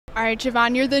All right,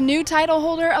 Jovan, you're the new title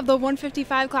holder of the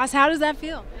 155 class. How does that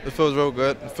feel? It feels real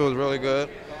good. It feels really good.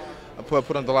 I put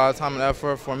in a lot of time and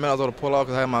effort. For a minute, I was able to pull out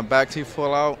because I had my back teeth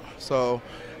full out.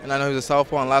 And I know he was a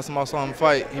southpaw. And last time I saw him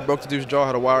fight, he broke the dude's jaw,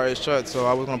 had a wire it shut. So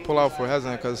I was gonna pull out for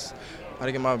hesitant because I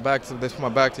didn't get my back teeth. They put my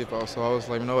back teeth out. So I was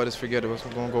like, you know what, just forget it. We're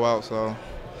gonna go out. So.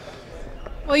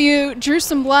 Well, you drew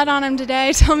some blood on him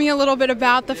today. Tell me a little bit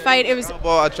about the fight. It was.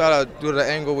 Well, I try to do the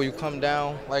angle where you come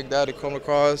down like that to come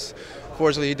across.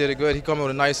 Fortunately, he did it good. He came in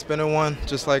with a nice spinning one,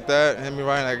 just like that, hit me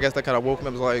right. And I guess that kind of woke me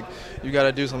up. It was like, you got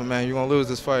to do something, man. You're going to lose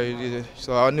this fight.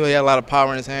 So I knew he had a lot of power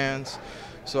in his hands.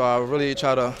 So I really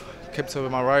try to keep to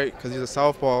my right because he's a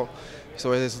southpaw.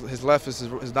 So his left is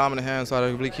his dominant hand, so I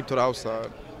really keep to the outside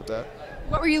with that.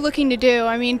 What were you looking to do?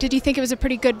 I mean, did you think it was a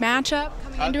pretty good matchup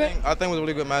coming into it? I think it was a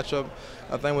really good matchup.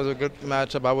 I think it was a good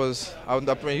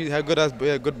matchup. He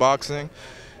had good boxing.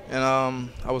 And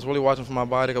I was really watching for my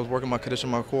body. I was working my condition,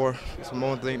 my core. It's the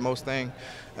most thing.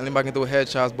 Anybody can do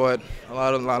headshots, but a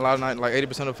lot of nights, like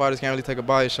 80% of fighters can't really take a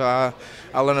body shot.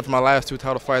 I learned it from my last two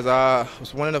title fights. I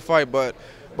was winning the fight, but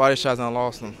body shots and I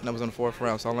lost them. And that was in the fourth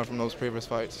round, so I learned from those previous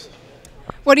fights.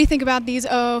 What do you think about these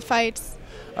fights?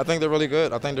 I think they're really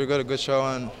good. I think they're good, a good show,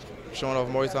 and showing off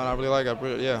Muay Thai. I really like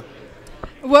it. Yeah.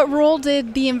 What role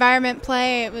did the environment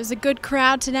play? It was a good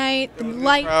crowd tonight. The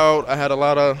light. Crowd. I had a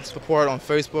lot of support on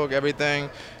Facebook, everything.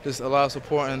 Just a lot of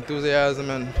support and enthusiasm,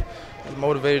 and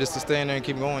motivated us to stay in there and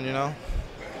keep going. So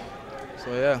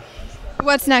yeah.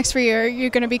 What's next for you? Are you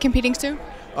going to be competing soon?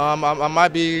 I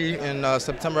might be in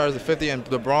September as the 50 in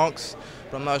the Bronx,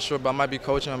 but I'm not sure. But I might be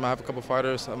coaching. I might have a couple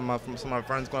fighters. Some of my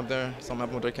friends going up there. Some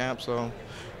helping with their camp. So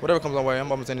whatever comes my way,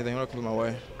 I'm open to anything. Whatever comes my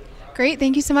way. Great.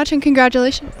 Thank you so much and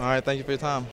congratulations. All right. Thank you for your time.